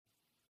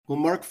Well,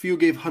 Mark Few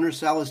gave Hunter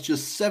Salas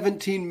just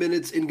 17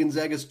 minutes in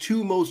Gonzaga's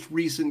two most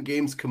recent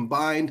games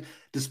combined,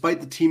 despite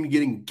the team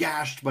getting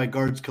gashed by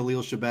guards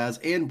Khalil Shabazz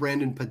and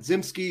Brandon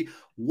Podziemski.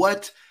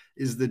 What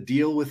is the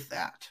deal with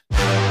that?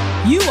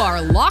 You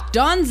are Locked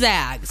On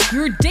Zags,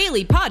 your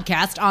daily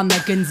podcast on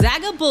the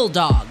Gonzaga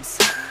Bulldogs.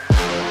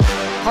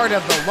 Part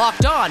of the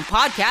Locked On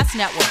Podcast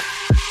Network.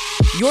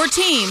 Your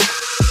team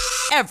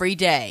every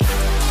day.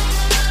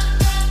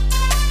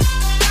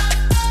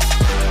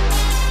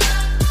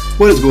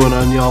 What is going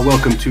on, y'all?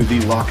 Welcome to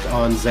the Locked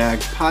On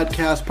Zags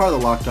podcast, part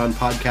of the Locked On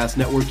Podcast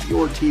Network,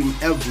 your team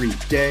every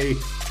day.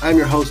 I'm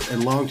your host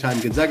and longtime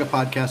Gonzaga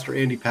podcaster,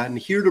 Andy Patton,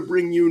 here to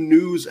bring you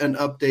news and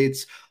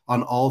updates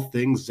on all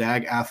things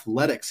Zag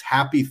athletics.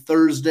 Happy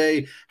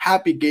Thursday.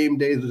 Happy game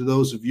day to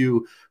those of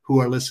you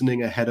who are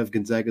listening ahead of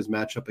Gonzaga's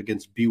matchup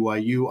against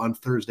BYU on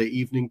Thursday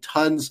evening.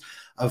 Tons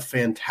of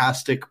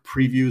fantastic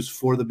previews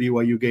for the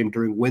BYU game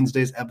during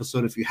Wednesday's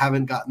episode. If you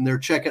haven't gotten there,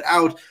 check it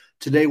out.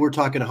 Today, we're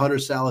talking Hunter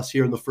Salas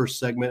here in the first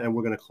segment, and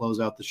we're going to close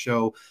out the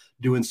show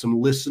doing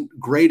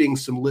grading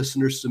some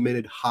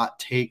listener-submitted hot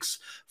takes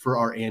for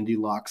our Andy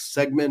Locks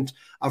segment.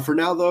 For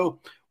now, though,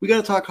 we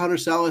got to talk Hunter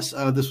Salas.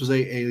 This was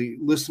a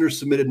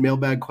listener-submitted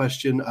mailbag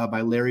question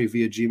by Larry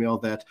via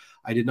Gmail that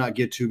I did not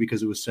get to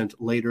because it was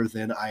sent later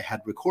than I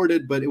had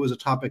recorded, but it was a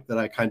topic that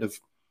I kind of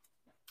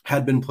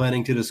had been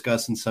planning to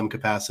discuss in some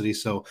capacity,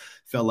 so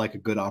felt like a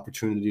good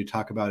opportunity to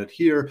talk about it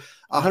here.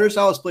 Hunter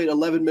Salas played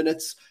 11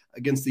 minutes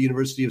against the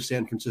University of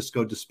San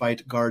Francisco,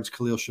 despite guards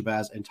Khalil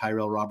Shabazz and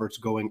Tyrell Roberts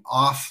going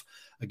off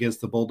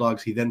against the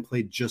Bulldogs. He then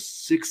played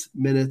just 6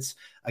 minutes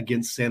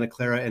against Santa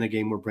Clara in a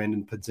game where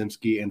Brandon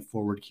Podziemski and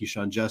forward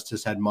Keyshawn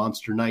Justice had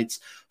monster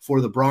nights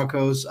for the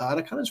Broncos. And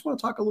I kind of just want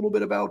to talk a little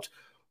bit about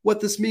what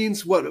this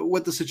means,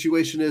 what the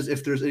situation is,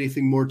 if there's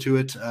anything more to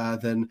it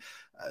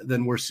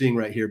than we're seeing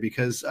right here,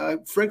 because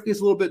frankly,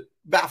 it's a little bit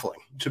baffling,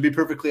 to be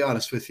perfectly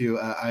honest with you.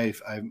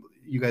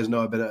 You guys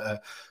know I've been a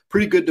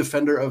pretty good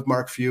defender of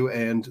Mark Few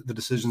and the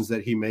decisions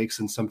that he makes,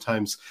 and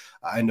sometimes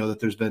I know that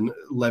there's been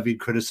levied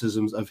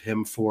criticisms of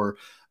him for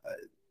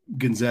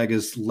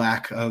Gonzaga's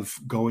lack of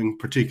going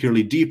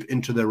particularly deep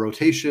into their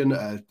rotation,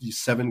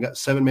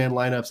 7-man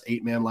lineups,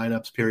 8-man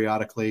lineups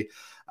periodically.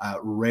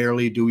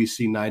 Rarely do we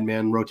see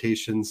 9-man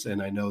rotations,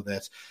 and I know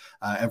that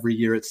every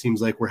year it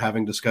seems like we're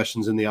having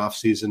discussions in the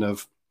offseason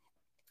of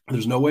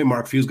there's no way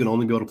Mark Few is going to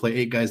only be able to play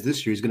 8 guys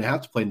this year. He's going to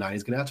have to play 9.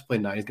 He's going to have to play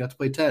 9. He's going to have to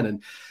play 10,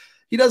 and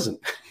he doesn't.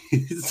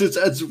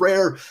 It's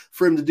rare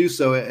for him to do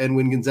so, and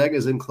when Gonzaga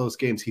is in close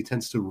games, he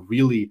tends to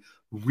really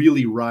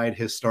ride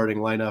his starting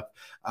lineup.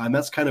 And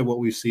that's kind of what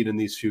we've seen in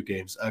these few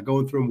games.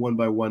 Going through them one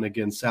by one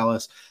again,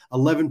 Salas,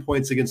 11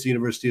 points against the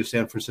University of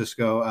San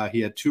Francisco. He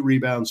had 2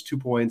 rebounds, 2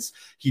 points.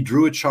 He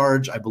drew a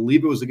charge. I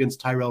believe it was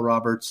against Tyrell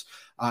Roberts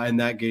in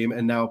that game.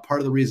 And now part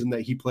of the reason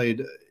that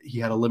he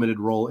had a limited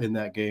role in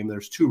that game,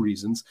 there's 2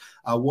 reasons.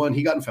 One,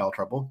 he got in foul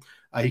trouble.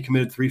 He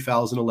committed 3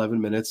 fouls in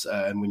 11 minutes.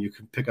 And when you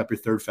pick up your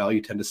 3rd foul,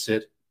 you tend to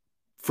sit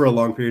for a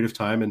long period of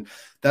time, and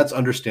that's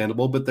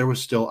understandable, but there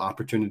was still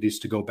opportunities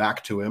to go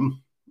back to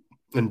him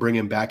and bring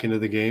him back into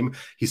the game.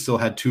 He still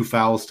had 2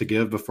 fouls to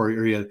give before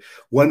he had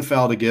 1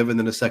 foul to give, and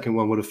then a second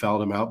one would have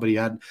fouled him out, but he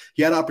had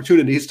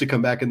opportunities to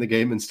come back in the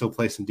game and still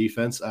play some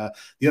defense.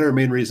 The other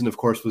main reason, of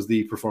course, was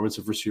the performance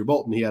of Rasir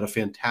Bolton. He had a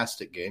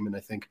fantastic game, and I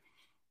think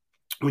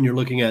when you're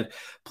looking at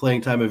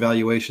playing time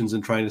evaluations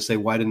and trying to say,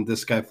 why didn't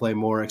this guy play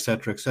more, et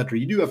cetera,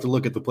 you do have to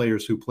look at the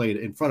players who played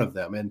in front of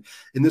them. And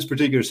in this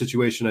particular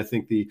situation, I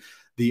think the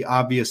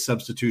obvious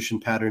substitution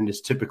pattern is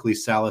typically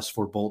Salas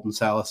for Bolton.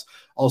 Salas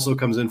also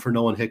comes in for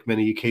Nolan Hickman.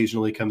 He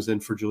occasionally comes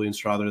in for Julian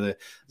Strawther. The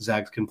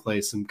Zags can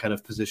play some kind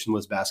of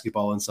positionless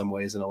basketball in some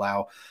ways and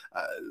allow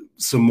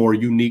some more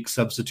unique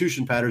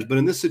substitution patterns. But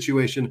in this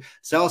situation,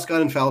 Salas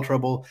got in foul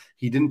trouble.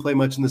 He didn't play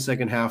much in the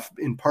second half,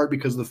 in part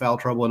because of the foul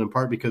trouble and in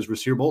part because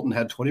Rasir Bolton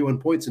had 21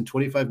 points in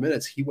 25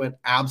 minutes. He went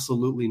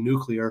absolutely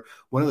nuclear.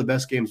 One of the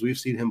best games we've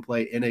seen him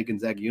play in a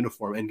Gonzaga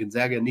uniform, and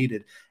Gonzaga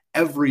needed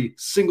every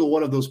single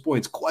one of those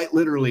points. Quite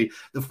literally,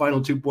 the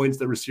final 2 points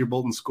that Rasir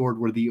Bolton scored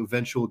were the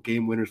eventual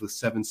game winners with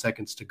 7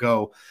 seconds to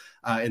go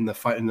in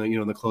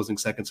the closing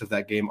seconds of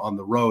that game on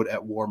the road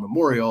at War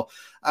Memorial.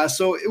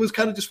 So it was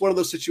kind of just one of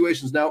those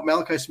situations. Now,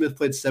 Malachi Smith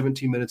played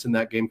 17 minutes in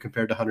that game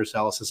compared to Hunter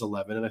Salas'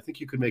 11, and I think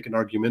you could make an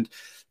argument,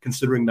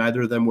 considering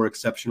neither of them were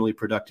exceptionally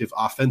productive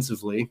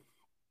offensively,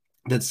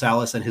 that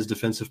Salas and his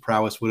defensive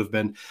prowess would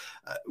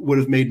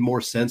have made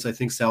more sense. I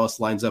think Salas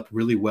lines up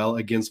really well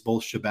against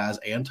both Shabazz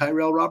and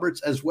Tyrell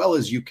Roberts, as well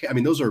as UK. I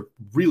mean, those are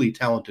really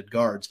talented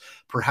guards,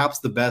 perhaps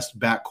the best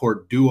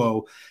backcourt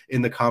duo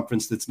in the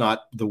conference that's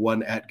not the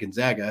one at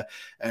Gonzaga.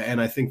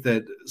 And I think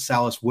that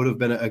Salas would have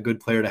been a good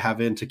player to have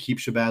in to keep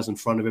Shabazz in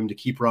front of him, to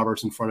keep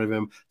Roberts in front of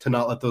him, to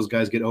not let those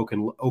guys get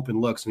open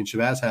looks. I mean,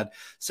 Shabazz had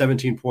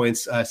 17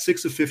 points,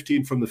 6 of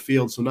 15 from the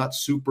field, so not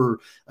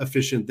super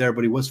efficient there,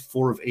 but he was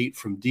 4 of 8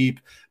 from deep.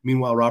 deep.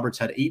 Meanwhile, Roberts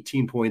had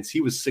 18 points.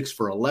 He was 6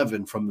 for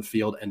 11 from the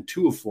field and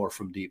 2 of 4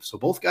 from deep. So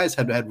both guys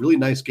had really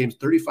nice games,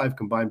 35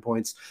 combined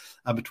points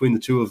between the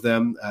two of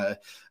them.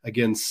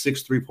 Again,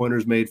 6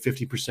 3-pointers made,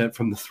 50%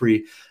 from the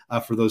three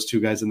for those two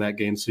guys in that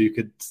game. So you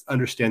could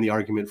understand the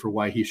argument for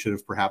why he should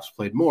have perhaps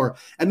played more.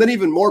 And then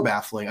even more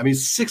baffling, I mean,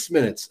 6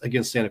 minutes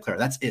against Santa Clara.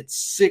 That's it,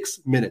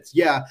 6 minutes.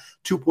 Yeah,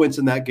 2 points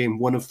in that game,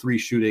 1 of 3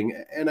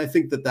 shooting. And I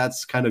think that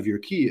that's kind of your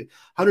key.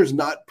 Hunter's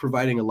not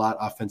providing a lot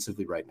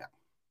offensively right now.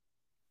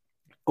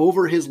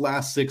 Over his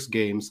last 6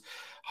 games,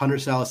 Hunter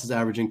Sallis is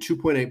averaging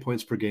 2.8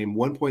 points per game,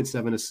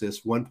 1.7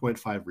 assists,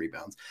 1.5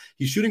 rebounds.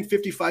 He's shooting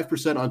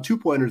 55% on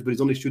 2-pointers, but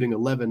he's only shooting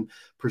 11%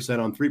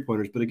 on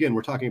 3-pointers. But again,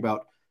 we're talking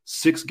about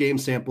 6-game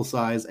sample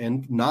size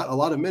and not a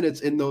lot of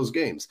minutes in those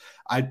games.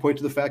 I'd point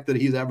to the fact that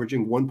he's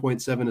averaging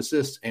 1.7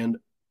 assists and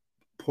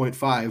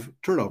 0.5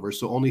 turnovers,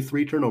 so only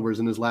 3 turnovers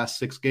in his last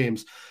 6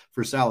 games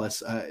for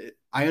Sallis.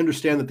 I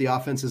understand that the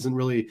offense isn't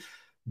really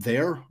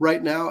there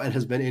right now and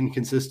has been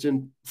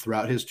inconsistent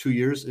throughout his 2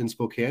 years in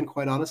Spokane,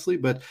 quite honestly,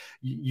 but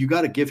you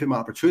got to give him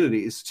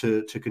opportunities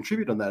to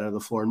contribute on that end of the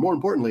floor. And more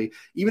importantly,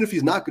 even if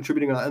he's not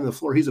contributing on that end of the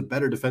floor, he's a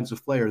better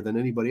defensive player than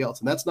anybody else.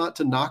 And that's not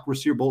to knock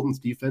Rasir Bolton's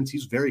defense.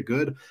 He's very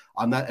good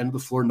on that end of the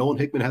floor. Nolan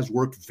Hickman has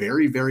worked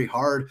very, very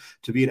hard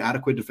to be an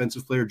adequate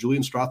defensive player.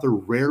 Julian Strother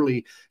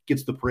rarely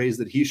gets the praise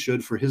that he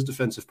should for his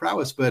defensive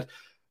prowess, but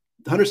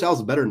Hunter Sallis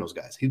is better than those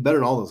guys. He's better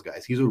than all those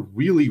guys. He's a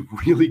really,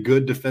 really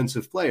good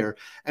defensive player.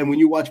 And when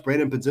you watch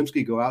Brandon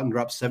Podziemski go out and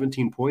drop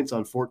 17 points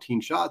on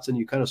 14 shots, and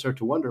you kind of start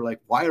to wonder,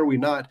 like, why are we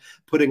not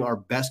putting our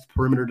best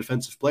perimeter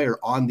defensive player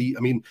on the – I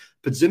mean,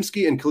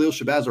 Podziemski and Khalil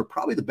Shabazz are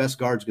probably the best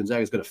guards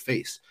Gonzaga is going to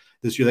face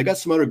this year. They got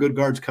some other good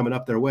guards coming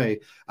up their way.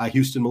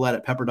 Houston Millett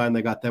at Pepperdine,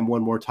 they got them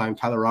one more time.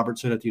 Tyler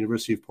Robertson at the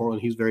University of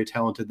Portland, he's very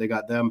talented. They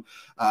got them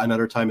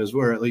another time as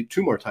well, at least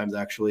 2 more times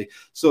actually.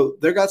 So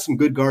they've got some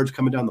good guards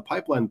coming down the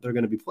pipeline that they're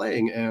going to be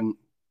playing, and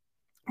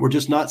we're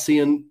just not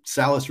seeing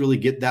Sallis really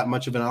get that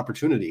much of an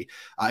opportunity.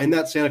 In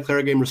that Santa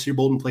Clara game, Rasir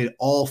Bolton played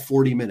all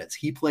 40 minutes.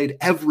 He played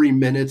every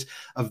minute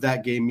of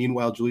that game.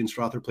 Meanwhile, Julian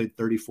Strother played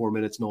 34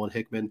 minutes. Nolan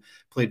Hickman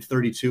played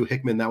 32.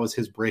 Hickman, that was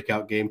his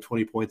breakout game,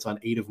 20 points on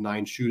 8 of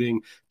 9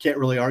 shooting. Can't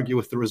really argue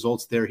with the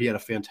results there. He had a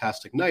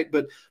fantastic night.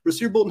 But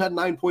Rasir Bolton had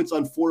 9 points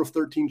on 4 of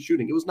 13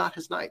 shooting. It was not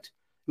his night.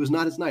 It was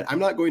not his night. I'm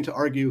not going to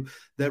argue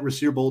that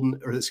Rasir Bolton,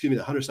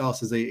 that Hunter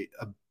Sallis is a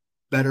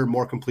better,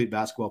 more complete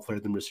basketball player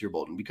than Rasir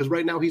Bolton, because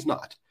right now he's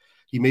not.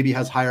 He maybe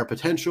has higher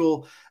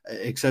potential,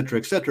 et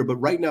cetera, but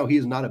right now he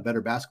is not a better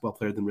basketball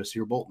player than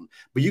Rasir Bolton.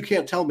 But you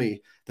can't tell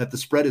me that the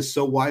spread is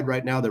so wide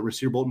right now that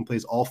Rasir Bolton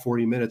plays all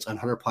 40 minutes and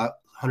Hunter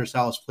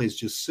Sallis plays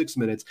just 6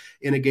 minutes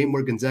in a game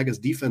where Gonzaga's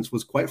defense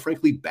was quite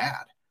frankly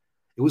bad.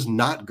 It was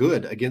not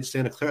good against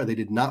Santa Clara. They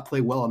did not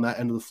play well on that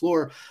end of the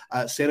floor.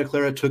 Santa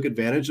Clara took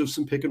advantage of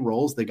some pick and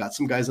rolls. They got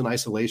some guys in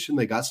isolation.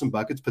 They got some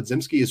buckets.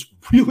 Podziemski is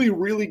really,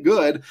 really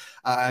good.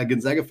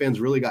 Gonzaga fans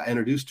really got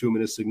introduced to him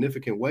in a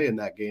significant way in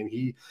that game.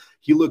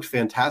 He looked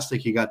fantastic.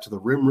 He got to the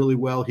rim really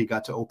well. He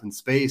got to open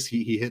space.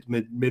 He hit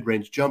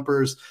mid-range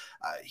jumpers.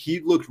 He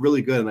looked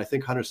really good, and I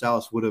think Hunter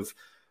Sallis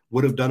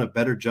would have done a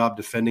better job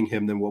defending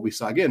him than what we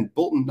saw. Again,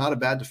 Bolton, not a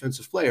bad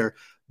defensive player,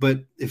 but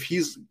if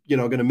he's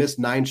going to miss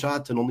 9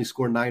 shots and only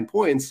score 9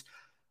 points,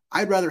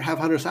 I'd rather have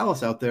Hunter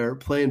Sallis out there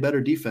playing better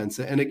defense.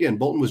 And again,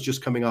 Bolton was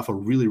just coming off a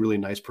really, really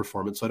nice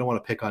performance, so I don't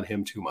want to pick on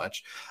him too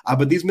much.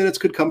 But these minutes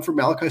could come from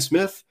Malachi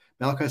Smith.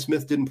 Malachi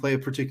Smith didn't play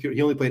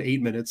he only played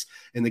 8 minutes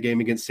in the game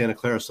against Santa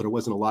Clara, so there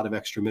wasn't a lot of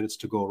extra minutes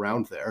to go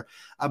around there.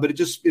 But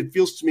it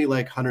feels to me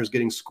like Hunter's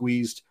getting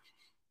squeezed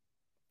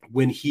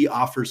when he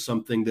offers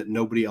something that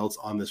nobody else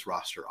on this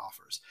roster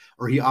offers,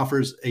 or he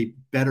offers a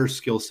better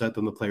skill set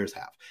than the players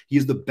have.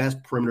 He's the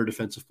best perimeter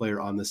defensive player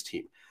on this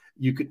team.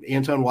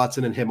 Anton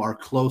Watson and him are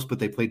close, but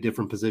they play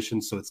different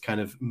positions, so it's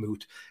kind of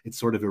moot. It's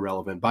sort of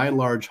irrelevant. By and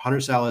large, Hunter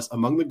Sallis,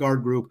 among the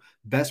guard group,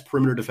 best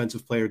perimeter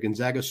defensive player.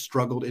 Gonzaga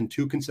struggled in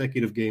 2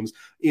 consecutive games,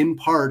 in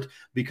part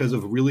because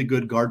of really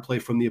good guard play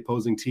from the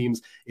opposing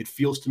teams. It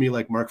feels to me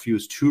like Mark Few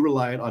is too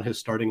reliant on his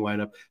starting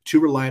lineup, too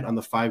reliant on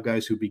the 5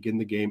 guys who begin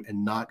the game,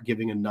 and not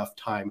giving enough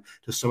time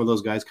to some of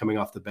those guys coming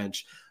off the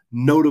bench,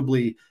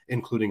 notably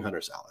including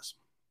Hunter Sallis.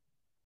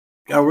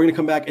 We're going to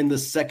come back in the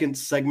second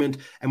segment,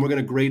 and we're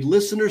going to grade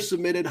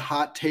listener-submitted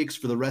hot takes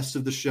for the rest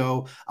of the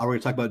show. We're going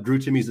to talk about Drew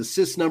Timme's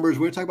assist numbers.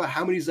 We're going to talk about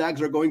how many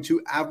Zags are going to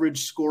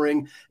average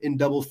scoring in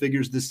double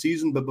figures this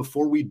season. But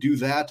before we do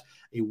that,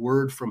 a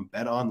word from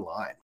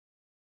BetOnline.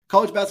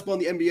 College basketball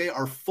and the NBA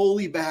are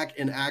fully back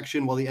in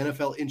action while the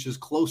NFL inches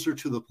closer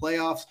to the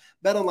playoffs.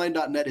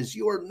 BetOnline.net is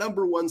your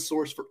number one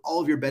source for all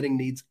of your betting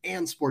needs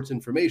and sports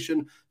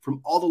information,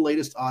 from all the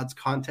latest odds,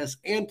 contests,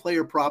 and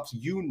player props,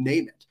 you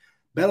name it.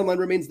 BetOnline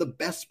remains the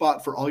best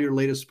spot for all your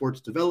latest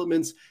sports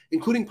developments,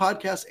 including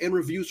podcasts and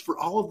reviews for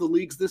all of the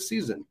leagues this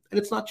season. And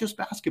it's not just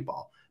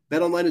basketball.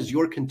 BetOnline is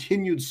your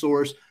continued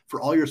source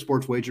for all your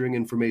sports wagering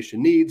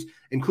information needs,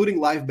 including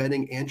live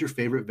betting and your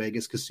favorite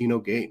Vegas casino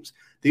games.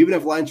 They even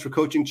have lines for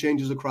coaching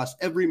changes across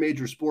every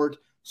major sport,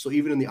 so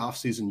even in the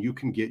offseason, you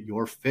can get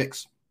your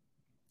fix.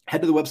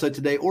 Head to the website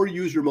today or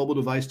use your mobile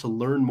device to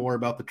learn more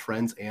about the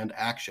trends and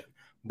action.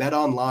 Bet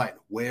Online,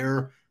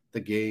 where the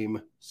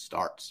game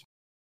starts.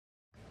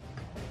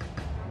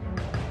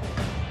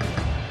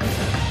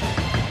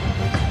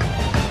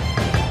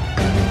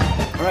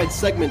 All right,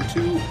 segment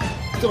 2.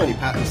 Still Andy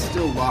Patton,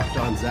 still Locked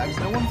On Zags.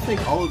 And I want to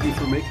thank all of you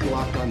for making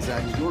Locked On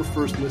Zags your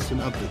first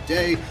listen of the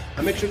day.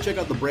 And make sure to check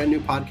out the brand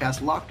new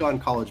podcast, Locked On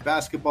College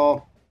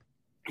Basketball.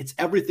 It's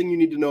everything you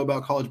need to know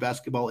about college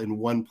basketball in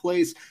one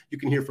place. You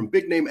can hear from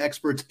big name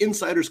experts,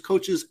 insiders,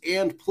 coaches,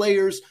 and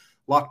players.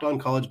 Locked On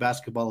College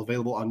Basketball,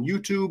 available on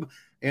YouTube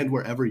and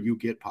wherever you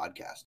get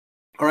podcasts.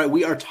 All right,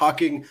 we are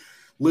talking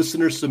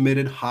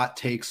listener-submitted hot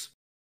takes.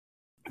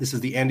 This is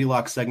the Andy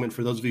Lock segment.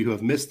 For those of you who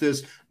have missed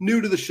this,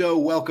 new to the show,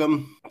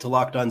 welcome to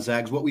Locked On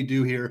Zags. What we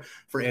do here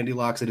for Andy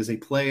Locks, it is a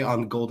play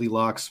on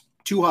Goldilocks.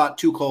 Too hot,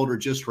 too cold, or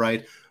just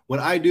right. What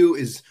I do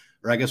is,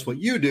 or I guess what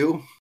you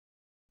do,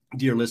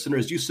 dear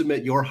listeners, you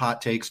submit your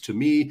hot takes to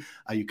me.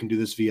 You can do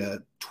this via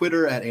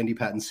Twitter at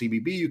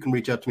AndyPattonCBB. You can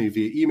reach out to me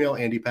via email,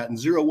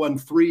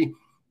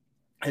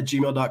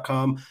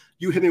 andypatton013@gmail.com.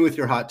 You hit me with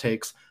your hot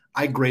takes.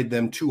 I grade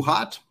them too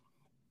hot,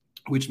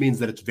 which means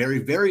that it's very,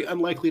 very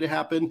unlikely to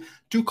happen.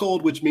 Too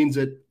cold, which means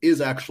it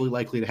is actually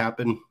likely to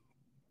happen.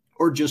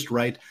 Or just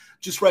right.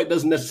 Just right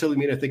doesn't necessarily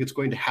mean I think it's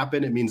going to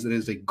happen. It means that it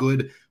is a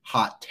good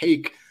hot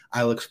take.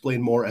 I'll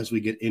explain more as we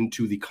get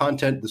into the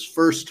content. This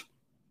first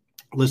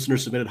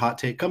listener-submitted hot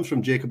take comes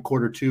from Jacob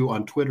Quarter 2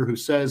 on Twitter, who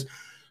says,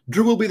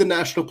 Drew will be the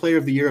National Player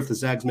of the Year if the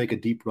Zags make a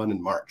deep run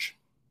in March.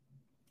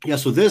 Yeah,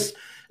 so this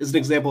is an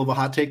example of a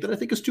hot take that I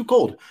think is too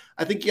cold.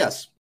 I think,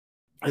 yes,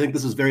 I think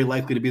this is very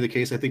likely to be the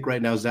case. I think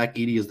right now Zach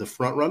Edey is the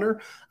front runner,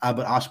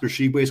 but Oscar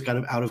Tshiebwe is kind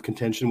of out of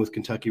contention with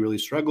Kentucky really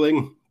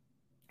struggling.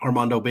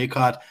 Armando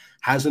Bacot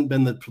hasn't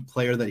been the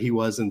player that he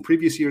was in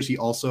previous years. He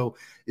also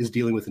is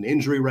dealing with an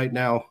injury right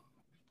now.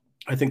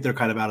 I think they're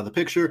kind of out of the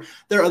picture.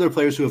 There are other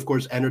players who, of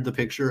course, entered the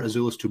picture.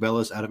 Azuolas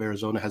Tubelis out of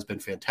Arizona has been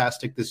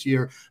fantastic this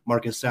year.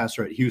 Marcus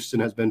Sasser at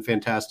Houston has been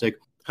fantastic.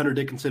 Hunter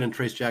Dickinson and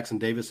Trace Jackson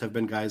Davis have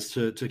been guys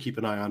to keep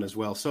an eye on as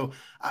well. So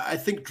I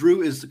think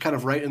Drew is kind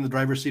of right in the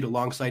driver's seat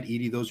alongside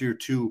Edey. Those are your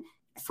two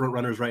front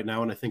runners right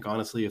now. And I think,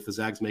 honestly, if the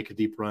Zags make a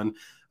deep run,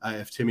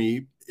 if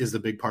Timmy is the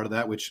big part of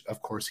that, which,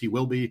 of course, he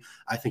will be,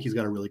 I think he's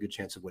got a really good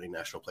chance of winning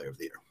National Player of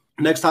the Year.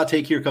 Next hot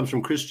take here comes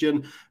from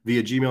Christian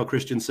via Gmail.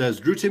 Christian says,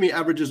 Drew Timme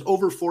averages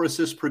over 4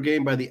 assists per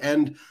game by the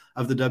end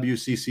of the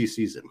WCC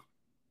season.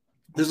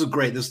 This is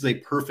great. This is a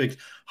perfect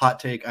hot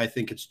take. I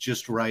think it's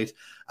just right.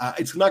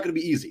 It's not going to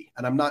be easy,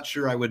 and I'm not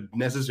sure I would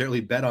necessarily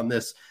bet on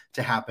this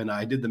to happen.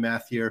 I did the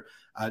math here.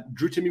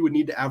 Drew Timme would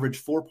need to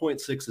average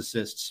 4.6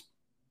 assists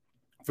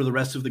for the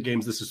rest of the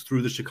games. This is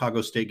through the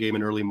Chicago State game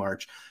in early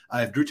March.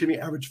 If Drew Timme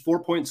averaged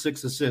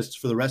 4.6 assists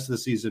for the rest of the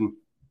season,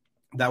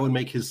 that would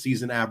make his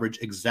season average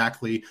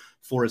exactly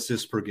 4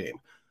 assists per game.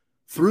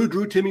 Through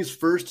Drew Timme's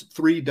first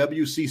 3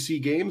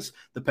 WCC games,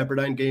 the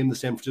Pepperdine game, the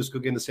San Francisco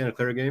game, the Santa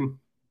Clara game,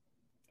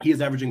 he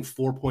is averaging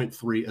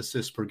 4.3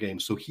 assists per game.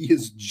 So he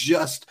is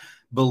just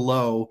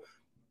below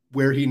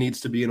where he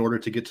needs to be in order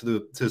to get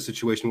to the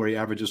situation where he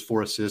averages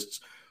 4 assists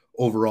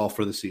overall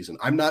for the season.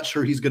 I'm not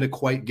sure he's going to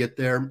quite get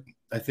there.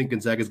 I think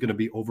Gonzaga is going to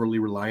be overly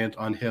reliant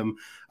on him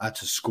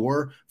to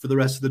score for the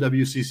rest of the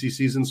WCC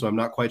season. So I'm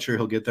not quite sure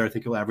he'll get there. I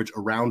think he'll average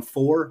around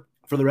 4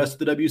 for the rest of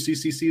the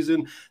WCC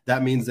season.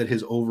 That means that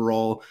his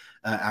overall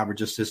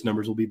average assist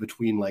numbers will be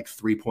between like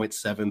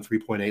 3.7,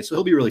 3.8. So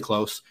he'll be really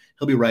close.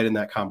 He'll be right in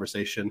that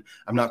conversation.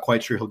 I'm not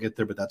quite sure he'll get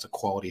there, but that's a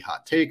quality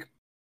hot take.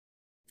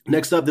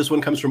 Next up, this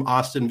one comes from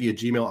Austin via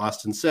Gmail.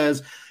 Austin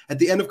says, at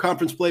the end of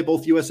conference play,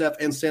 both USF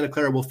and Santa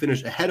Clara will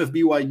finish ahead of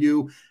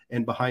BYU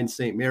and behind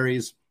St.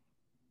 Mary's.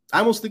 I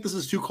almost think this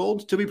is too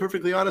cold, to be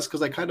perfectly honest,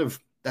 because I kind of,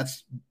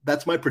 that's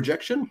my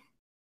projection.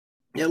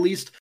 At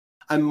least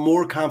I'm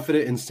more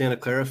confident in Santa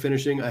Clara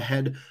finishing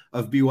ahead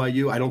of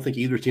BYU. I don't think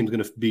either team's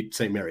going to beat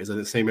St. Mary's. I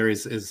think St.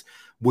 Mary's is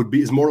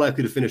more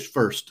likely to finish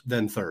first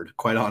than third,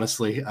 quite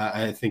honestly.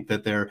 I think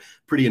that they're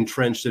pretty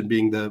entrenched in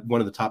being one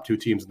of the top 2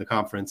 teams in the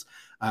conference.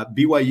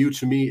 BYU,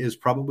 to me, is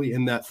probably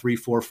in that 3,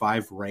 4,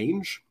 5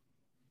 range.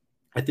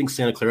 I think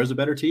Santa Clara is a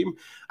better team.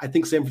 I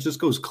think San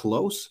Francisco is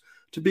close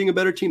to being a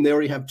better team. They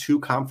already have 2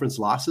 conference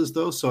losses,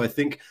 though. So I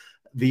think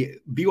the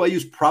BYU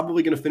is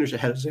probably going to finish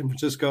ahead of San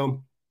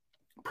Francisco.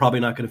 Probably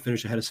not going to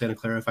finish ahead of Santa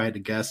Clara. If I had to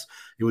guess,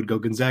 it would go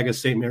Gonzaga,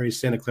 St. Mary's,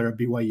 Santa Clara,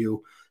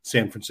 BYU,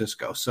 San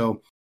Francisco.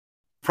 So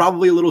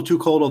probably a little too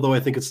cold, although I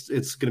think it's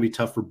going to be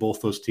tough for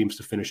both those teams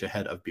to finish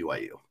ahead of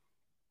BYU.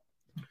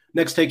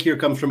 Next take here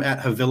comes from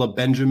 @Havila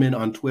Benjamin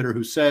on Twitter,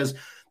 who says,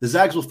 the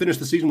Zags will finish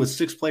the season with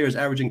 6 players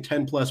averaging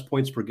 10-plus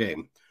points per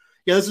game.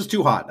 Yeah, this is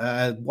too hot.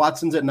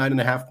 Watson's at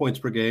 9.5 points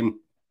per game.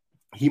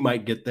 He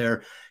might get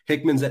there.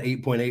 Hickman's at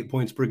 8.8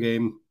 points per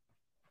game.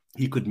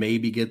 He could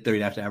maybe get there.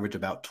 He'd have to average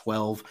about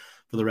 12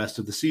 for the rest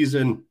of the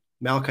season.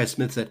 Malachi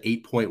Smith's at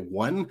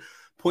 8.1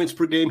 points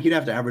per game. He'd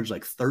have to average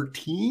like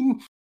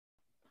 13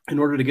 in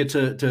order to get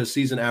to a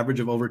season average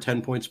of over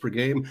 10 points per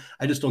game.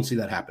 I just don't see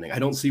that happening. I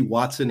don't see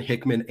Watson,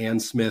 Hickman,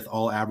 and Smith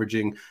all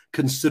averaging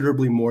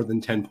considerably more than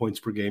 10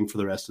 points per game for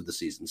the rest of the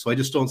season. So I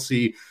just don't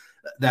see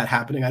that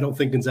happening. I don't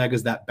think Gonzaga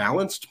is that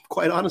balanced.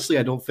 Quite honestly,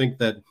 I don't think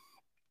that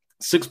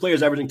 6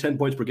 players averaging 10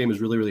 points per game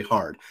is really, really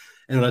hard.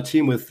 And on a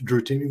team with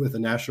Drew Timme, with a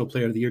National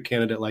Player of the Year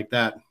candidate like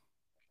that,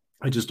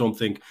 I just don't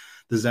think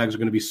the Zags are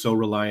going to be so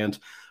reliant.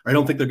 I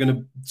don't think they're going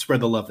to spread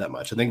the love that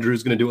much. I think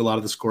Drew's going to do a lot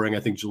of the scoring. I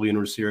think Julian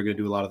Rozier are going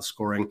to do a lot of the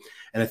scoring.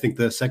 And I think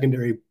the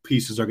secondary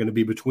pieces are going to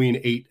be between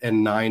 8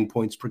 and 9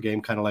 points per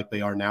game, kind of like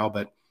they are now.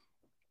 But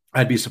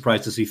I'd be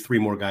surprised to see 3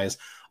 more guys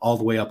all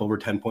the way up over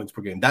 10 points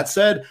per game. That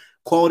said,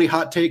 quality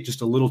hot take,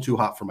 just a little too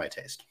hot for my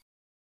taste.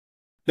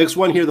 Next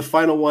one here, the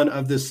final one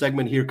of this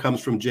segment here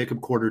comes from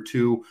Jacob Quarter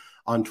 2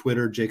 on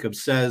Twitter. Jacob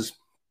says,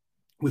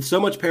 with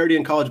so much parity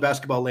in college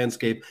basketball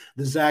landscape,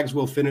 the Zags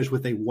will finish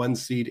with a 1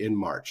 seed in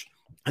March.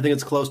 I think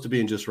it's close to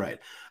being just right.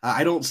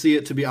 I don't see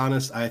it, to be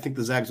honest. I think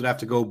the Zags would have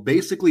to go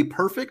basically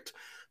perfect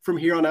from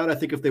here on out. I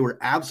think if they were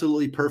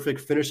absolutely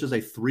perfect, finished as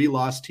a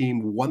 3-loss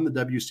team, won the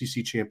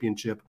WCC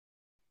championship,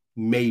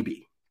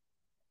 maybe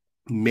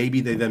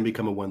they then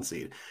become a 1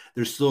 seed.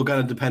 They're still kind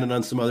of dependent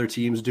on some other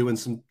teams doing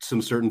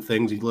some certain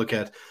things. You look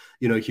at,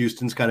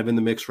 Houston's kind of in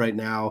the mix right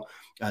now.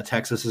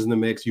 Texas is in the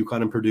mix.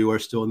 UConn and Purdue are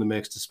still in the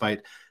mix,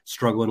 despite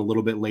struggling a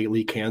little bit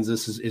lately.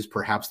 Kansas is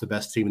perhaps the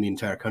best team in the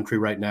entire country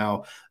right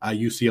now.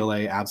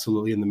 UCLA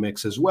absolutely in the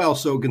mix as well.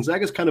 So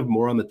Gonzaga's kind of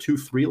more on the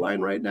 2-3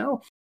 line right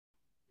now.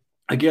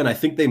 Again, I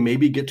think they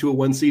maybe get to a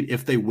 1 seed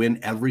if they win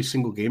every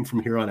single game from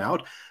here on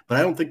out, but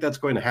I don't think that's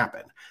going to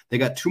happen. They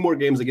got 2 more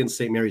games against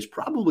St. Mary's,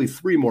 probably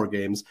 3 more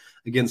games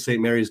against St.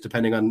 Mary's,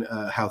 depending on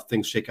how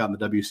things shake out in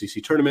the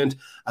WCC tournament.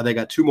 They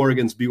got 2 more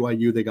against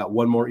BYU. They got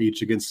 1 more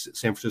each against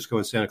San Francisco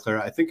and Santa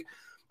Clara. I think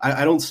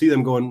I don't see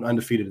them going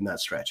undefeated in that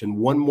stretch. And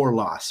 1 more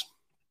loss,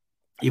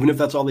 even if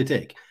that's all they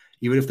take,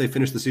 even if they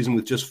finish the season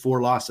with just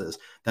 4 losses,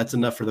 that's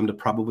enough for them to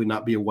probably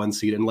not be a 1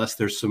 seed unless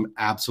there's some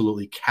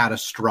absolutely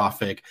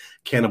catastrophic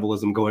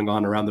cannibalism going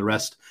on around the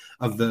rest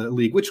of the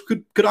league, which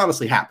could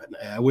honestly happen.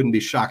 It wouldn't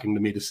be shocking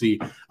to me to see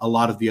a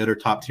lot of the other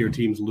top tier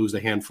teams lose a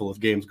handful of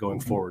games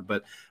going forward.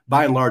 But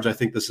by and large, I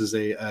think this is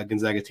a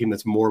Gonzaga team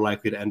that's more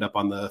likely to end up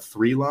on the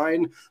 3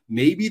 line,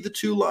 maybe the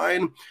 2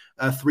 line.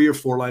 3 or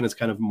 4 line is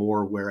kind of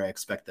more where I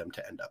expect them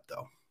to end up,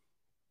 though.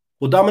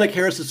 Well, Dominic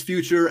Harris's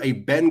future, a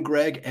Ben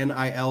Gregg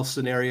NIL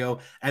scenario,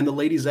 and the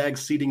Lady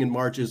Zags seeding in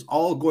March is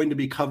all going to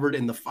be covered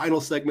in the final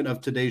segment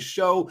of today's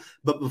show.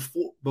 But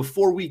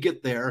before we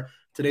get there,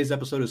 today's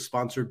episode is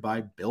sponsored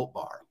by Built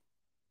Bar.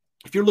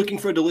 If you're looking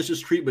for a delicious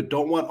treat but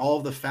don't want all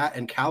of the fat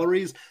and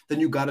calories, then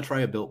you got to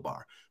try a Built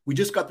Bar. We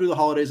just got through the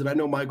holidays, and I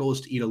know my goal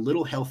is to eat a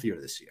little healthier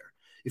this year.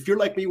 If you're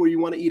like me where you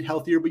want to eat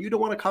healthier, but you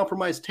don't want to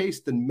compromise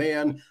taste, then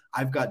man,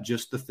 I've got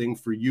just the thing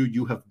for you.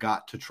 You have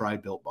got to try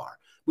Built Bar.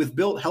 With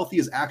Built, healthy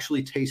is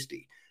actually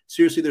tasty.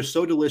 Seriously, they're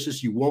so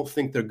delicious you won't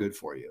think they're good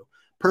for you.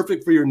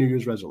 Perfect for your New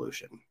Year's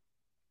resolution.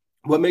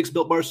 What makes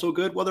Built Bars so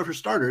good? Well, for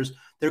starters,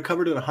 they're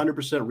covered in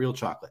 100% real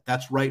chocolate.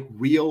 That's right,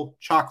 real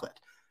chocolate.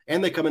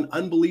 And they come in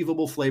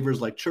unbelievable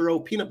flavors like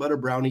churro, peanut butter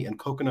brownie, and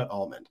coconut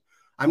almond.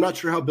 I'm not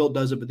sure how Built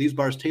does it, but these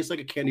bars taste like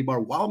a candy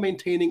bar while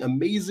maintaining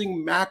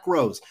amazing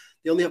macros.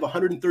 They only have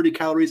 130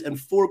 calories and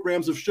 4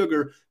 grams of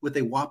sugar with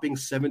a whopping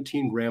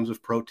 17 grams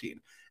of protein.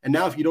 And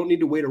now if you don't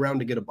need to wait around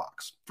to get a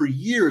box. For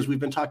years,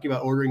 we've been talking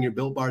about ordering your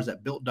Built Bars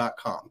at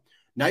Built.com.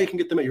 Now you can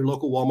get them at your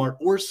local Walmart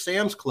or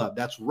Sam's Club.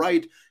 That's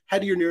right. Head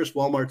to your nearest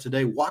Walmart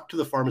today, walk to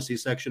the pharmacy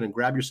section, and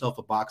grab yourself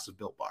a box of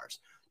Built Bars.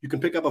 You can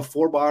pick up a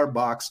 4-bar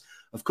box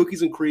of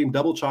cookies and cream,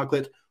 double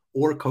chocolate,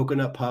 or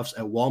coconut puffs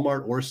at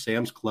Walmart or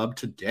Sam's Club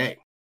today.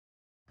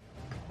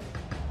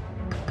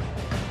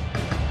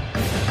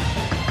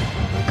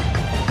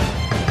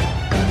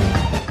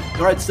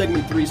 All right,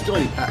 segment 3, still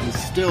Andy Patton,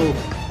 still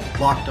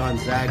Locked On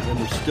Zags, and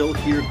we're still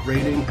here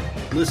grading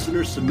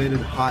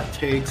listener-submitted hot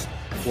takes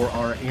for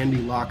our Andy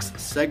Locks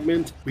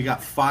segment. We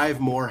got 5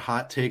 more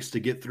hot takes to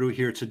get through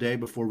here today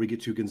before we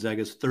get to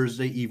Gonzaga's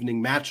Thursday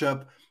evening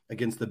matchup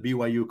against the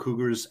BYU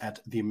Cougars at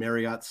the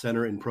Marriott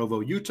Center in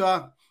Provo,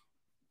 Utah.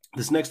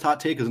 This next hot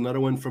take is another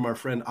one from our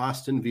friend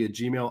Austin via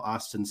Gmail.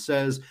 Austin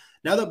says,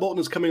 now that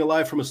Bolton is coming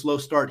alive from a slow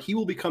start, he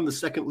will become the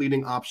second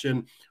leading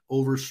option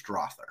over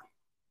Strawther.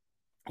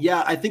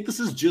 Yeah, I think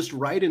this is just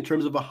right in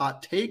terms of a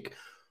hot take,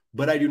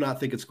 but I do not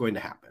think it's going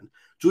to happen.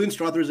 Julian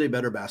Strawther is a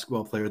better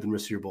basketball player than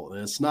Rasir Bolton.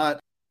 And it's not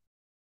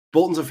 –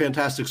 Bolton's a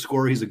fantastic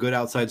scorer. He's a good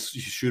outside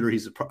shooter.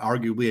 He's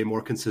arguably a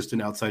more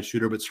consistent outside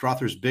shooter, but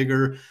Strawther's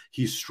bigger.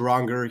 He's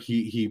stronger.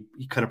 He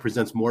kind of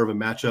presents more of a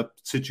matchup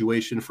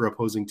situation for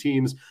opposing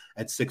teams.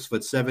 At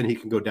 6'7", he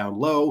can go down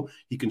low.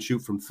 He can shoot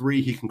from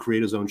 3. He can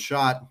create his own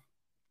shot.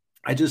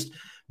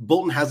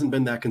 Bolton hasn't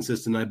been that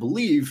consistent. I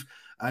believe –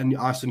 and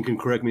Austin can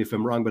correct me if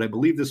I'm wrong, but I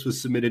believe this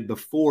was submitted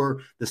before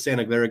the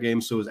Santa Clara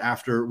game. So it was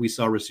after we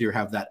saw Rasir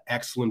have that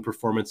excellent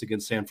performance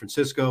against San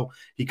Francisco.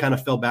 He kind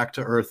of fell back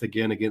to earth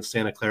again against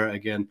Santa Clara.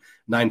 Again,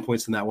 9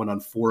 points in that one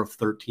on 4 of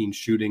 13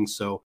 shooting.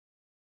 So,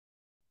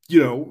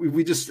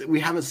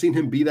 we haven't seen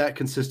him be that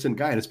consistent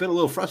guy. And it's been a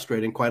little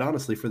frustrating, quite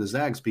honestly, for the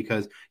Zags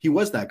because he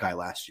was that guy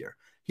last year.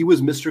 He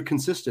was Mr.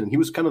 Consistent. He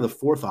was kind of the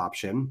 4th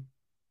option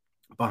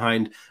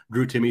behind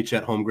Drew Timme,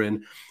 Chet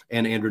Holmgren,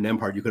 and Andrew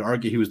Nembhard. You could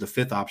argue he was the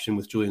 5th option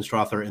with Julian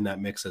Strawther in that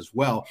mix as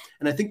well.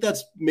 And I think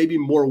that's maybe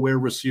more where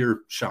Rasir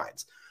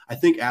shines. I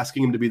think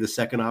asking him to be the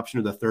second option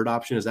or the third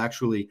option is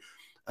actually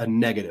a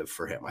negative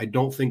for him. I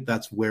don't think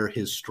that's where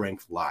his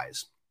strength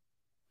lies.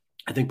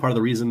 I think part of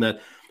the reason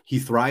that he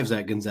thrives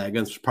at Gonzaga,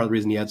 and part of the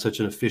reason he had such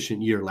an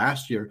efficient year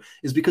last year,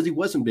 is because he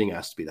wasn't being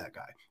asked to be that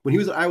guy. When he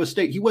was at Iowa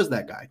State, he was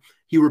that guy.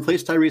 He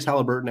replaced Tyrese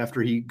Halliburton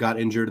after he got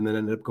injured and then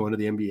ended up going to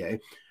the NBA.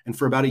 And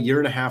for about a year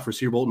and a half,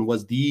 Rasir Bolton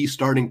was the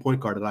starting point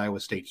guard at Iowa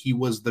State. He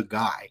was the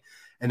guy.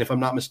 And if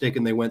I'm not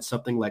mistaken, they went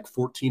something like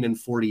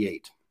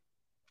 14-48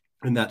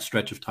 in that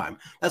stretch of time.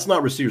 That's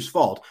not Rasir's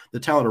fault. The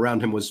talent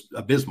around him was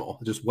abysmal.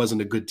 It just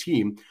wasn't a good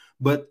team.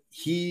 But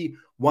he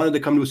wanted to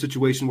come to a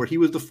situation where he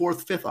was the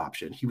fourth, fifth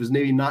option. He was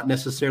maybe not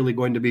necessarily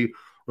going to be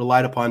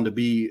relied upon to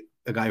be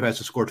a guy who has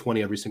to score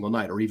 20 every single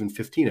night or even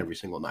 15 every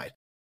single night.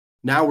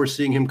 Now we're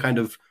seeing him kind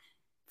of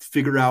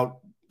figure out,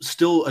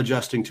 still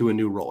adjusting to a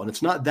new role. And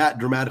it's not that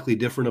dramatically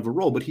different of a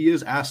role, but he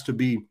is asked to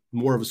be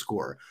more of a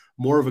scorer,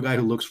 more of a guy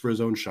who looks for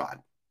his own shot,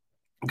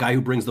 a guy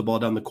who brings the ball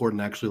down the court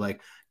and actually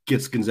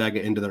gets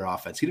Gonzaga into their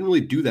offense. He didn't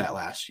really do that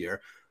last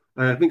year.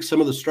 And I think some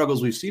of the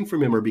struggles we've seen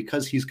from him are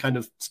because he's kind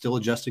of still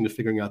adjusting to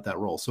figuring out that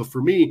role. So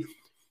for me,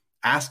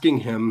 asking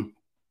him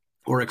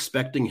or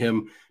expecting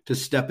him to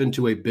step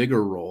into a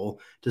bigger role,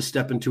 to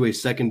step into a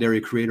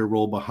secondary creator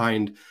role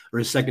behind, or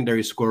a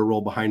secondary scorer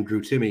role behind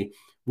Drew Timme,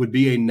 would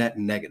be a net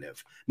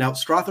negative. Now,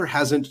 Strawther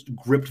hasn't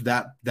gripped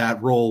that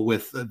role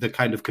with the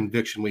kind of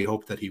conviction we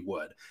hoped that he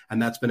would.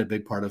 And that's been a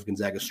big part of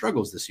Gonzaga's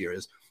struggles this year,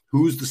 is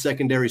who's the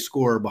secondary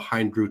scorer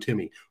behind Drew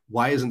Timme?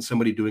 Why isn't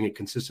somebody doing it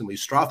consistently?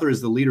 Strawther is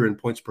the leader in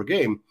points per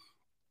game,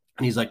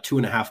 and he's like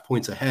 2.5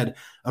 points ahead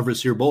of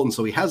Rasir Bolton.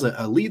 So he has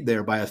a lead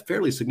there by a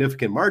fairly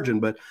significant margin.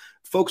 But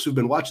folks who've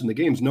been watching the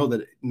games know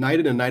that night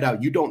in and night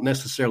out, you don't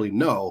necessarily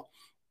know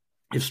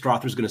if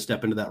Strawther's going to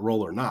step into that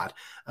role or not.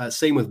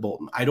 Same with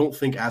Bolton. I don't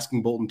think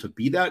asking Bolton to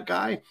be that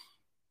guy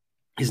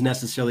is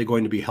necessarily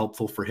going to be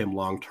helpful for him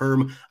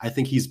long-term. I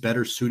think he's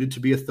better suited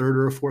to be a third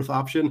or a fourth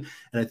option.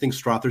 And I think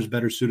Strawther's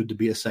better suited to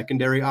be a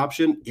secondary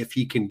option if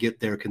he can get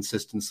there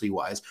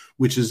consistency-wise,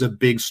 which is a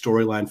big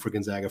storyline for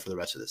Gonzaga for the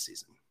rest of the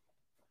season.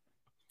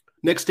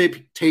 Next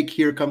take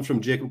here comes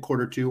from Jacob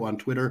Quarter 2 on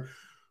Twitter,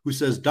 who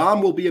says,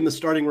 Dom will be in the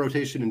starting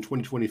rotation in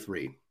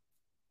 2023.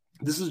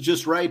 This is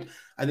just right.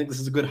 I think this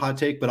is a good hot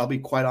take, but I'll be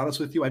quite honest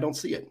with you. I don't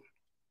see it.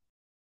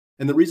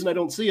 And the reason I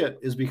don't see it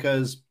is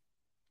because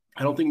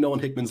I don't think Nolan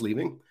Hickman's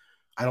leaving.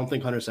 I don't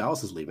think Hunter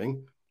Sallis is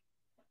leaving.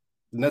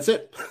 And that's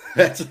it.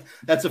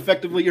 That's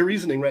effectively your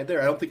reasoning right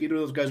there. I don't think either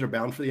of those guys are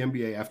bound for the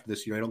NBA after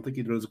this year. I don't think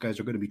either of those guys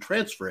are going to be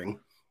transferring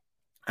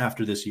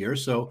after this year.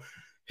 So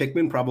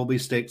Hickman probably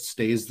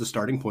stays the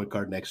starting point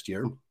guard next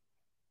year.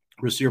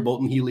 Rasir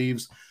Bolton, he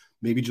leaves.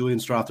 Maybe Julian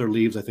Strawther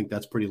leaves. I think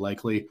that's pretty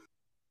likely.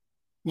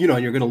 And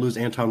you're going to lose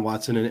Anton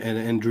Watson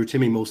and Drew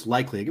Timme most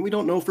likely. Again, we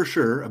don't know for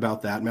sure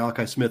about that.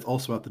 Malachi Smith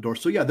also out the door.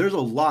 So, yeah, there's a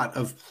lot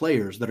of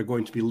players that are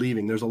going to be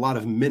leaving. There's a lot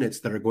of minutes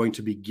that are going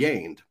to be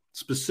gained.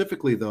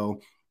 Specifically,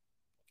 though,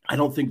 I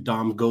don't think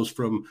Dom goes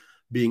from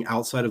being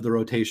outside of the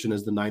rotation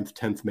as the 9th,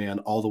 10th man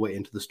all the way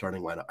into the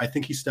starting lineup. I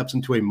think he steps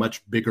into a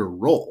much bigger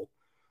role,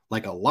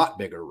 like a lot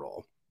bigger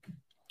role.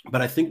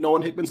 But I think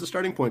Nolan Hickman's the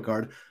starting point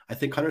guard. I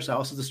think Hunter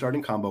Sallis is the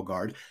starting combo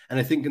guard. And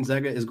I think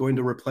Gonzaga is going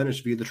to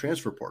replenish via the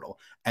transfer portal,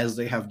 as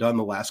they have done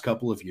the last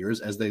couple of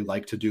years, as they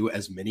like to do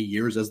as many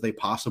years as they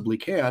possibly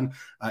can.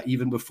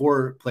 Even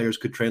before players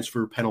could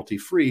transfer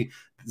penalty-free,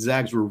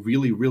 Zags were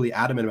really, really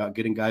adamant about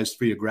getting guys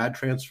free to grad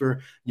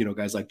transfer.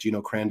 Guys like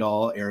Gino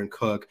Crandall, Aaron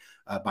Cook,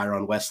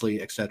 Byron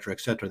Wesley, et cetera,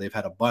 et cetera. They've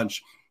had a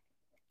bunch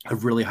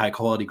of really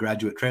high-quality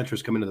graduate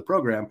transfers come into the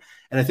program.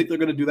 And I think they're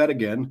going to do that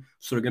again.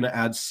 So they're going to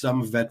add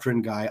some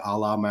veteran guy a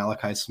la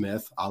Malachi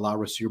Smith, a la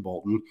Rasir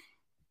Bolton.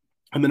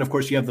 And then, of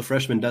course, you have the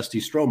freshman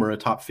Dusty Stromer, a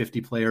top 50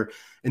 player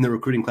in the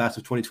recruiting class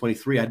of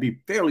 2023. I'd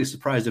be fairly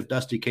surprised if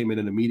Dusty came in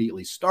and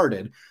immediately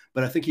started,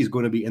 but I think he's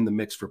going to be in the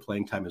mix for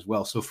playing time as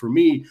well. So for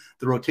me,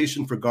 the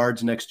rotation for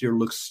guards next year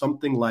looks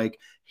something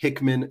like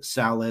Hickman,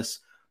 Sallis,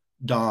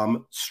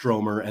 Dom,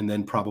 Stromer, and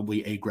then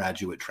probably a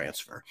graduate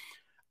transfer.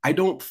 I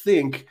don't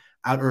think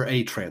or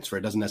a transfer.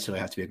 It doesn't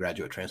necessarily have to be a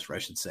graduate transfer, I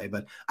should say.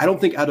 But I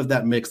don't think out of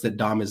that mix that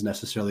Dom is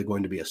necessarily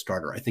going to be a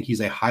starter. I think he's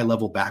a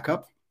high-level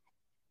backup.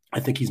 I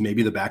think he's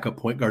maybe the backup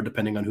point guard,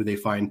 depending on who they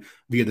find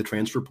via the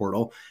transfer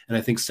portal. And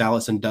I think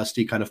Sallis and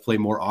Dusty kind of play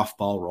more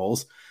off-ball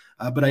roles.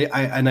 But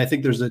I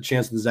think there's a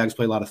chance that the Zags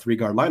play a lot of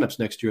 3-guard lineups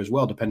next year as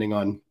well, depending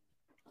on,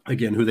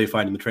 again, who they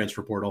find in the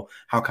transfer portal,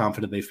 how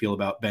confident they feel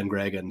about Ben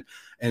Gregg and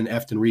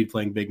Efton Reed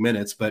playing big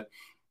minutes. But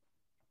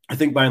I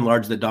think by and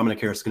large that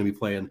Dominic Harris is going to be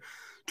playing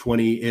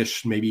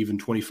 20-ish, maybe even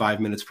 25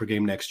 minutes per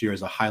game next year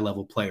as a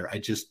high-level player. I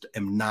just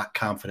am not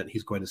confident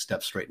he's going to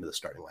step straight into the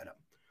starting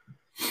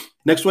lineup.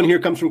 Next one here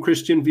comes from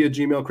Christian via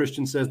Gmail.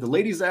 Christian says, the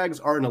Lady Zags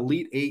are an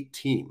Elite 8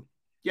 team.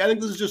 Yeah, I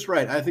think this is just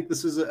right. I think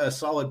this is a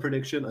solid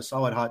prediction, a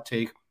solid hot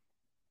take.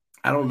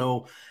 I don't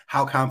know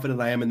how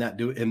confident I am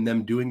in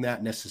them doing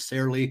that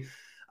necessarily.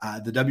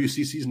 The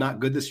WCC is not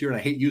good this year, and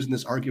I hate using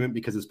this argument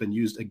because it's been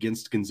used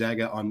against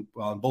Gonzaga on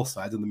both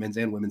sides, on the men's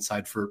and women's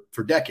side for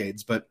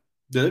decades. But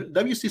the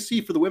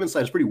WCC for the women's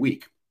side is pretty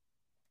weak.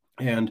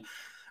 And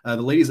The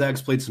Lady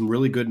Zags played some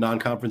really good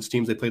non-conference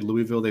teams. They played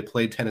Louisville, they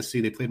played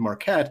Tennessee, they played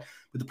Marquette.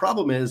 But the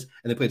problem is,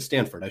 and they played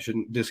Stanford. I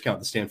shouldn't discount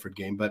the Stanford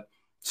game, but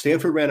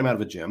Stanford ran them out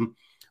of a gym.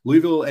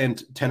 Louisville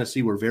and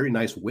Tennessee were very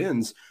nice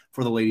wins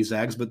for the Lady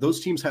Zags, but those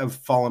teams have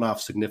fallen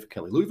off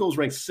significantly. Louisville was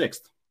ranked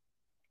 6th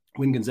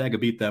when Gonzaga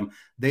beat them.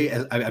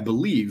 I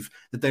believe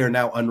that they are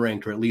now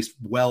unranked, or at least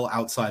well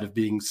outside of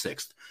being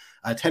 6th.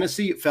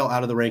 Tennessee fell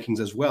out of the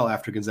rankings as well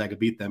after Gonzaga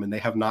beat them, and they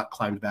have not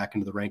climbed back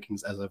into the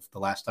rankings as of the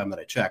last time that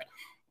I checked.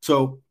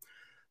 So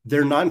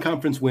their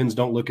non-conference wins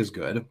don't look as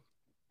good.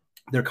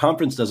 Their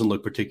conference doesn't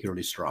look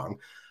particularly strong.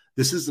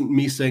 This isn't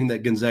me saying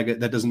that Gonzaga,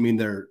 that doesn't mean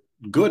they're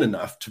good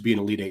enough to be an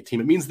Elite Eight team.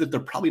 It means that they're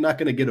probably not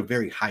going to get a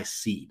very high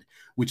seed,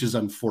 which is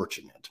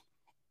unfortunate.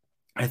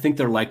 I think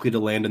they're likely to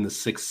land in the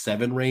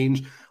 6-7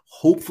 range.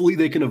 Hopefully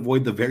they can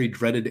avoid the very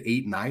dreaded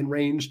 8-9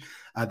 range.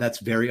 That's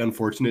very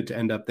unfortunate to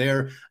end up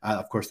there.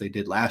 Of course, they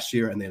did last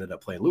year, and they ended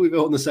up playing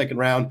Louisville in the second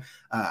round.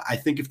 I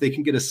think if they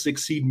can get a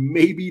 6 seed,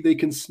 maybe they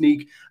can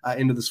sneak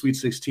into the Sweet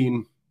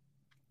 16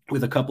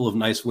 with a couple of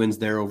nice wins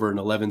there over an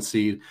 11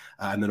 seed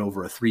and then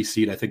over a 3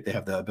 seed. I think they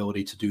have the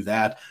ability to do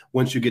that.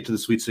 Once you get to the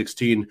Sweet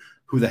 16,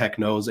 who the heck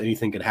knows?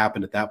 Anything could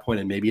happen at that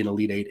point, and maybe an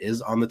Elite Eight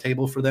is on the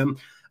table for them.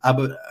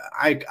 But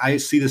I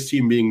see this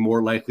team being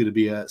more likely to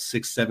be a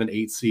 6, 7,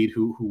 8 seed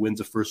who wins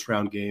a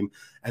first-round game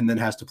and then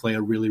has to play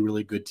a really,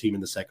 really good team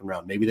in the second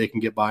round. Maybe they can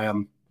get by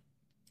them.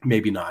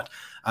 Maybe not.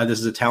 This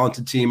is a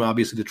talented team.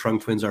 Obviously, the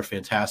Trung twins are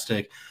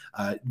fantastic.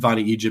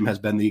 Vonnie Ejim has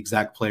been the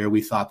exact player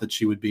we thought that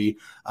she would be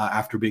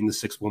after being the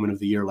 6th woman of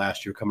the year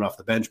last year, coming off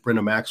the bench.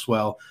 Brenda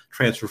Maxwell,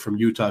 transfer from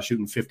Utah,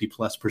 shooting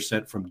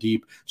 50+% from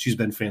deep. She's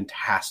been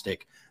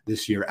fantastic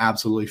this year.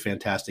 Absolutely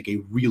fantastic. A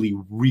really,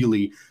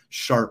 really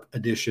sharp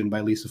addition by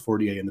Lisa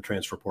Fortier in the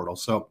transfer portal.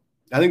 So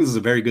I think this is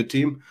a very good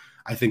team.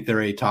 I think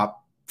they're a top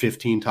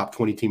 15, top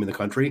 20 team in the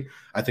country.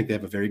 I think they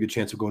have a very good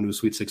chance of going to a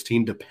Sweet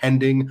 16,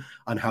 depending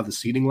on how the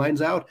seeding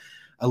lines out.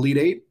 Elite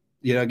Eight,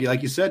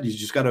 like you said, you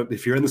just got to,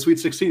 if you're in the Sweet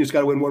 16, you just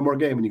got to win one more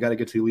game and you got to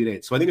get to the Elite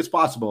Eight. So I think it's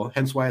possible,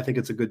 hence why I think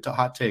it's a good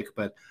hot take,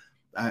 but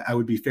I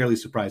would be fairly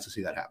surprised to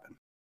see that happen.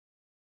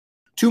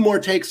 2 more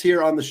takes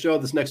here on the show.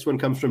 This next one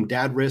comes from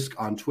Dad Risk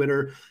on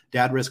Twitter.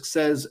 Dad Risk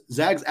says,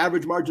 Zag's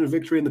average margin of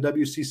victory in the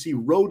WCC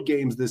road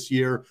games this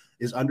year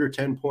is under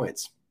 10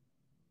 points.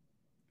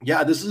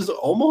 Yeah, this is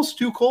almost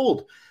too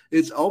cold.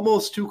 It's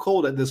almost too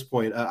cold at this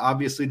point.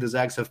 Obviously, the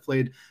Zags have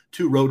played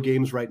 2 road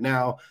games right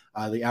now.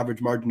 The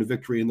average margin of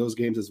victory in those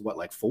games is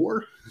like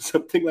 4?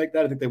 Something like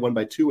that. I think they won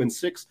by 2 and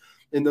 6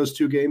 in those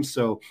 2 games.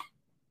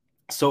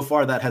 So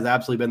far, that has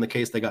absolutely been the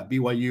case. They got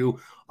BYU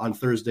on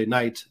Thursday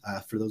night.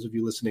 For those of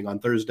you listening on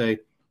Thursday,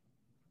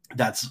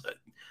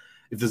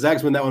 if the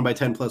Zags win that one by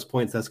 10+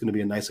 points, that's going to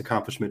be a nice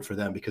accomplishment for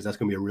them because that's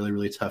going to be a really,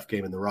 really tough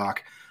game in the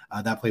Rock.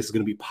 That place is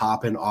going to be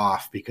popping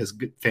off because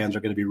fans are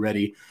going to be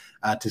ready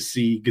to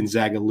see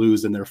Gonzaga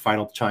lose in their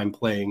final time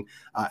playing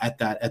at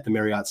the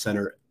Marriott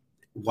Center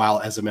while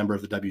as a member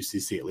of the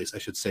WCC, at least I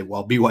should say,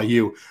 while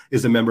BYU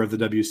is a member of the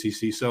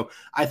WCC. So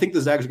I think the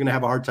Zags are going to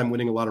have a hard time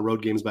winning a lot of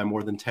road games by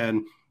more than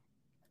 10.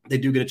 They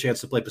do get a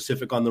chance to play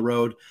Pacific on the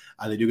road.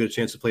 They do get a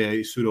chance to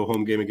play a pseudo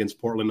home game against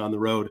Portland on the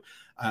road.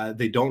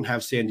 They don't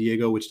have San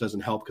Diego, which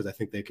doesn't help because I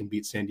think they can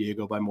beat San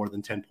Diego by more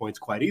than 10 points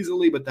quite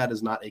easily, but that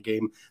is not a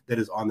game that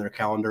is on their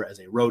calendar as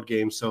a road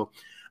game. So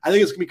I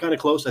think it's going to be kind of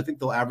close. I think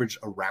they'll average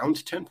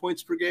around 10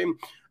 points per game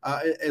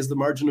as the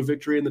margin of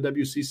victory in the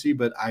WCC,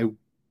 but I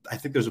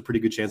think there's a pretty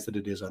good chance that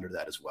it is under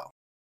that as well.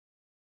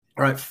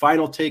 All right,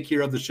 final take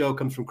here of the show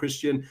comes from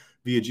Christian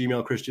via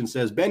Gmail. Christian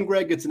says, Ben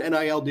Gregg gets an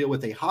NIL deal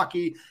with a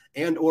hockey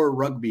and or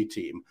rugby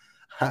team.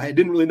 I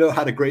didn't really know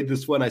how to grade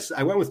this one.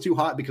 I went with too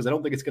hot because I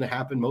don't think it's going to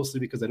happen, mostly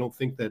because I don't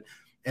think that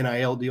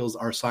NIL deals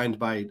are signed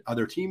by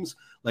other teams.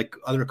 Like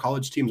other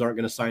college teams aren't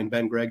going to sign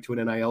Ben Gregg to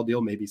an NIL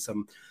deal. Maybe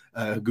some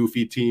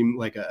goofy team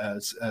like a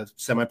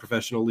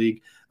semi-professional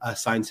league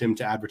signs him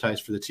to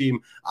advertise for the team.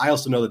 I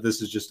also know that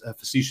this is just a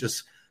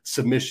facetious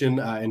submission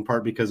in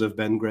part because of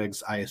Ben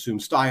Gregg's, I assume,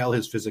 style,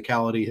 his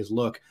physicality, his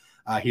look.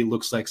 He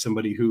looks like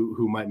somebody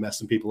who might mess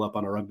some people up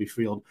on a rugby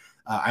field.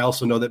 I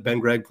also know that Ben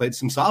Gregg played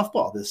some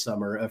softball this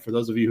summer. For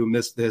those of you who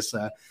missed this,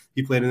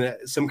 he played in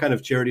some kind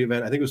of charity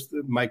event. I think it was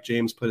Mike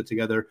James put it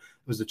together.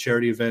 It was a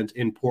charity event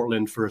in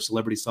Portland for a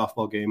celebrity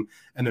softball game.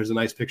 And there's a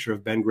nice picture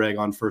of Ben Gregg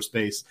on first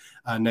base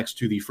next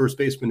to the first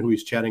baseman who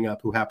he's chatting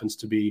up, who happens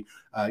to be,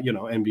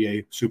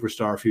 NBA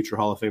superstar, future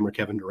Hall of Famer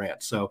Kevin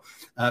Durant. So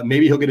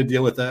maybe he'll get a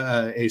deal with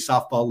a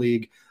softball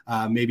league.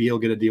 Maybe he'll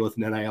get a deal with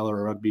an NIL or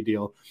a rugby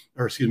deal,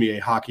 or a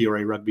hockey or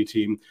a rugby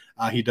team.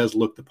 He does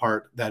look the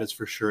part, that is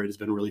for sure. It has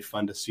been really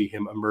fun to see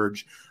him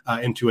emerge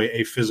into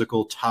a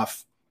physical,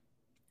 tough,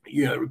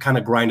 kind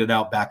of grinded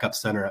out backup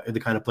center, the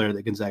kind of player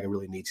that Gonzaga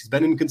really needs. He's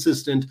been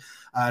inconsistent,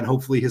 and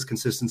hopefully his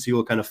consistency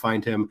will kind of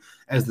find him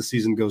as the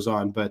season goes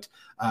on. But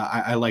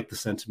I like the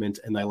sentiment,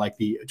 and I like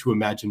to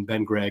imagine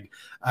Ben Gregg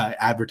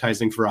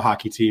advertising for a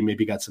hockey team,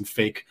 maybe got some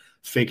fake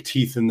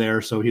teeth in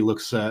there, so he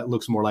looks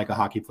more like a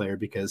hockey player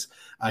because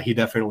he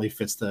definitely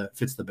fits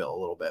the bill a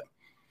little bit.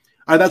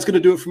 All right, that's going to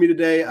do it for me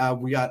today.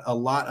 We got a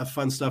lot of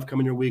fun stuff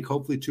coming your week.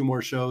 Hopefully 2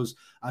 more shows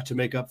to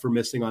make up for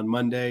missing on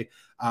Monday.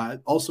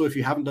 Also, if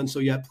you haven't done so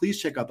yet,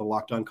 please check out the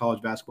Locked On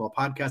College Basketball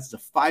Podcast. It's a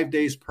 5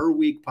 days per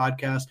week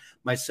podcast.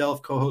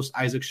 Myself, co-host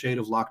Isaac Shade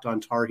of Locked On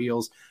Tar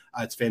Heels.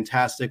 It's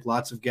fantastic.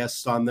 Lots of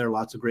guests on there.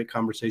 Lots of great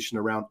conversation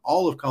around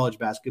all of college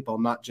basketball,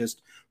 not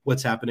just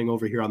what's happening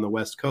over here on the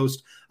West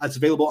Coast. It's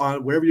available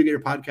on wherever you get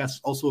your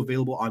podcasts. Also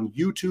available on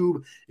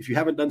YouTube. If you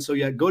haven't done so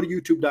yet, go to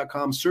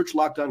youtube.com, search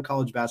Locked On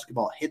College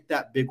Basketball, hit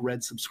that big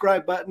red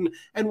subscribe button.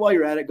 And while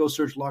you're at it, go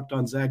search Locked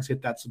On Zags,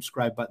 hit that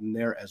subscribe button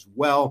there as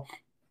well.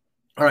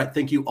 All right.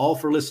 Thank you all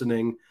for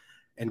listening,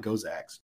 and go Zags.